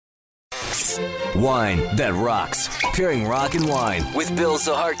Wine that rocks. Pairing rock and wine with Bill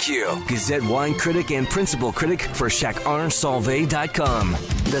Zaharkiw, Gazette wine critic and principal critic for ChacArnSalve.com.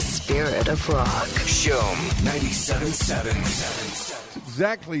 The spirit of rock. Shom 97.7.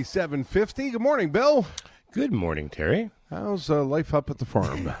 Exactly 7:50. Good morning, Bill. Good morning, Terry. How's life up at the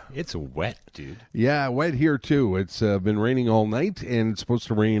farm? It's wet, dude. Yeah, wet here too. It's been raining all night, and it's supposed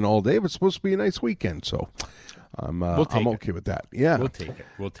to rain all day, but it's supposed to be a nice weekend, so I'm okay with that. Yeah, We'll take it.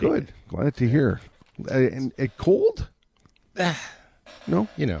 Good. Glad to hear. And cold? No?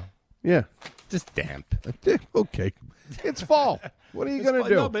 You know, Yeah. just damp. Okay. It's fall. What are you going to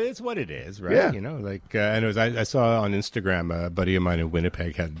do? No, but it's what it is, right? Yeah. You know, like, anyways, I saw on Instagram a buddy of mine in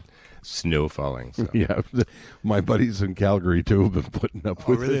Winnipeg had snow falling. So. Yeah, my buddies in Calgary too have been putting up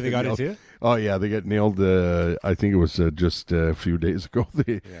with really? it. They got it too? Oh yeah, they get nailed. I think it was just a few days ago.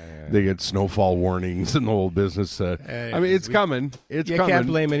 They get snowfall warnings and the whole business. I mean, it's coming. It's You coming. can't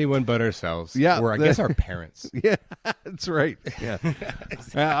blame anyone but ourselves. Yeah, or I guess our parents. Yeah, that's right. Yeah,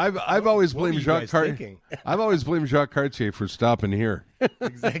 I've always What were blamed you Jacques guys Cartier. thinking? I've always blamed Jacques Cartier for stopping here.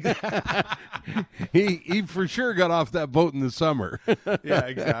 Exactly. He for sure got off that boat in the summer. Yeah,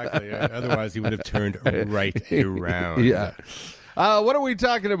 exactly. Otherwise, he would have turned right around. Yeah. What are we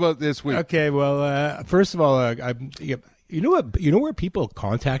talking about this week? Okay. Well, first of all, you know what? You know where people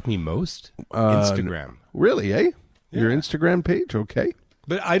contact me most? Instagram. Really, eh? Your Instagram page? Okay.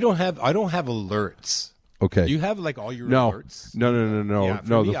 But I don't have alerts. Okay. Do you have like all your No. alerts? No. Yeah, for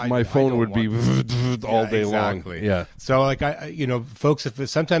No, me, my phone don't would be want all Yeah, day exactly. long. Yeah. So like folks,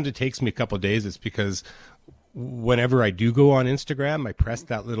 sometimes it takes me a couple of days. It's because whenever I do go on Instagram, I press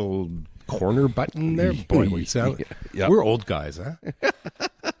that little corner button there. Boy, we sound. Yep. We're old guys, huh?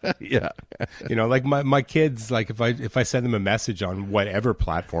 Yeah. You know, like my kids, like if I send them a message on whatever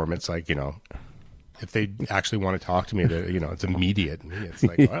platform, it's like, you know, if they actually want to talk to me, it's immediate. It's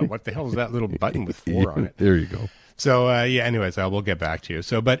like, wow, what the hell is that little button with 4 on it? There you go. So, anyways, I will get back to you.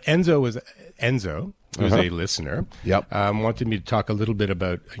 So, but Enzo, who's a listener, Yep. wanted me to talk a little bit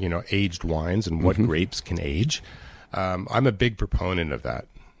about, aged wines and what grapes can age. I'm a big proponent of that.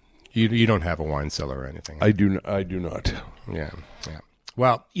 You don't have a wine cellar or anything. I do not. Yeah.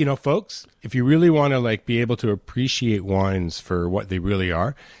 Well, folks, if you really want to be able to appreciate wines for what they really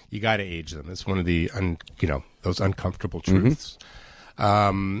are, you got to age them. It's one of the those uncomfortable truths.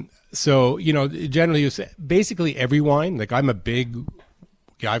 So generally, basically every wine. Like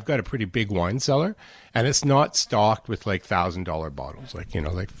I've got a pretty big wine cellar, and it's not stocked with $1,000 bottles.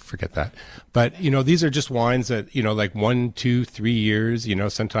 Forget that. But these are just wines that 1, 2, 3 years.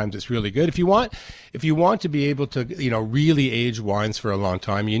 Sometimes it's really good. If you want to be able to really age wines for a long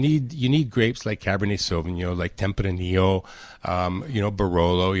time, you need grapes like Cabernet Sauvignon, like Tempranillo,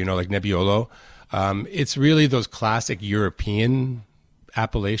 Barolo, like Nebbiolo. It's really those classic European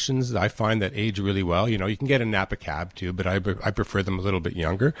appellations that I find that age really well. You can get a Napa Cab too, but I prefer them a little bit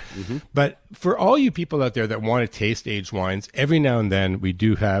younger. Mm-hmm. But for all you people out there that want to taste aged wines, every now and then we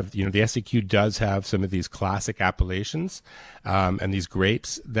do have, the SAQ does have some of these classic appellations and these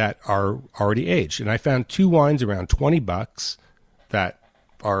grapes that are already aged. And I found 2 wines around $20 that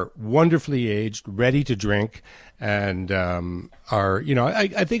are wonderfully aged, ready to drink, and are,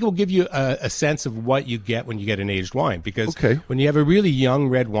 I think it will give you a sense of what you get when you get an aged wine. Because when you have a really young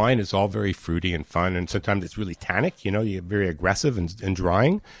red wine, it's all very fruity and fun, and sometimes it's really tannic, you're very aggressive and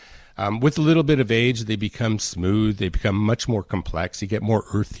drying. With a little bit of age, they become smooth, they become much more complex, you get more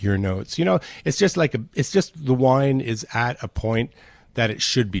earthier notes. It's just the wine is at a point that it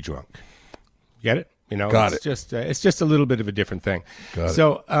should be drunk. Get it? It's just a little bit of a different thing.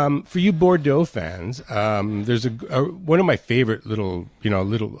 So, for you Bordeaux fans, there's one of my favorite little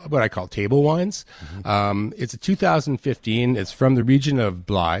what I call table wines. Mm-hmm. It's a 2015. It's from the region of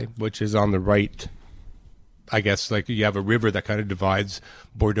Blaye, which is on the right. I guess you have a river that kind of divides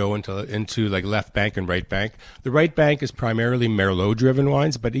Bordeaux into left bank and right bank. The right bank is primarily Merlot driven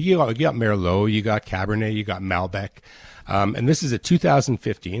wines, but you got Merlot, you got Cabernet, you got Malbec. And this is a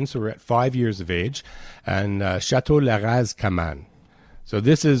 2015, so we're at 5 years of age, and Chateau Larraz Caman. So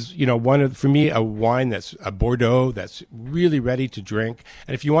this is, for me, a wine that's a Bordeaux that's really ready to drink.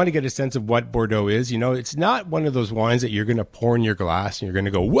 And if you want to get a sense of what Bordeaux is, it's not one of those wines that you're going to pour in your glass and you're going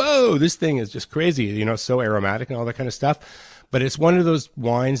to go, whoa, this thing is just crazy, so aromatic and all that kind of stuff. But it's one of those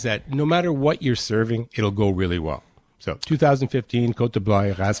wines that no matter what you're serving, it'll go really well. So 2015 Côte de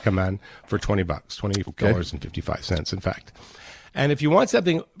Blaye Razcaman for $20, $20.55 in fact. And if you want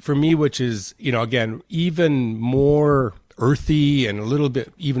something for me, which is, again, even more earthy and a little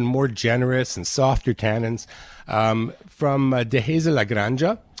bit even more generous and softer tannins, from Dehesa La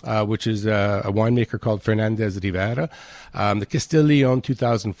Granja, which is a winemaker called Fernandez Rivera. The Castilla-Leon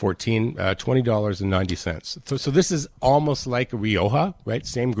 2014, $20.90. So this is almost like a Rioja, right?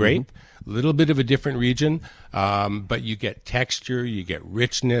 Same grape, little bit of a different region, but you get texture, you get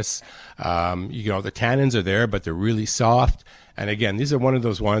richness. The tannins are there, but they're really soft. And again, these are one of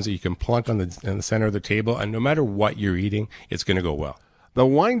those wines that you can plunk in the center of the table, and no matter what you're eating, it's going to go well. The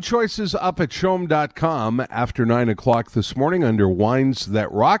wine choices up at CHOM.com after 9 o'clock this morning under Wines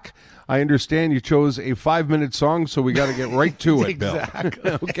That Rock. I understand you chose a 5-minute song, so we got to get right to it, Exactly.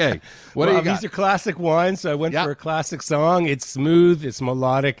 Bill. Okay. What do you got? These are classic wines, so I went for a classic song. It's smooth, it's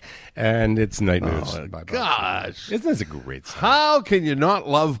melodic, and it's Night Moves. Oh, by Bob gosh. Seger. Isn't this a great song? How can you not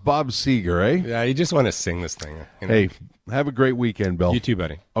love Bob Seger, eh? Yeah, you just want to sing this thing. You know? Hey, have a great weekend, Bill. You too,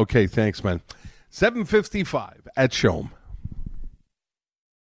 buddy. Okay, thanks, man. 7:55 at CHOM.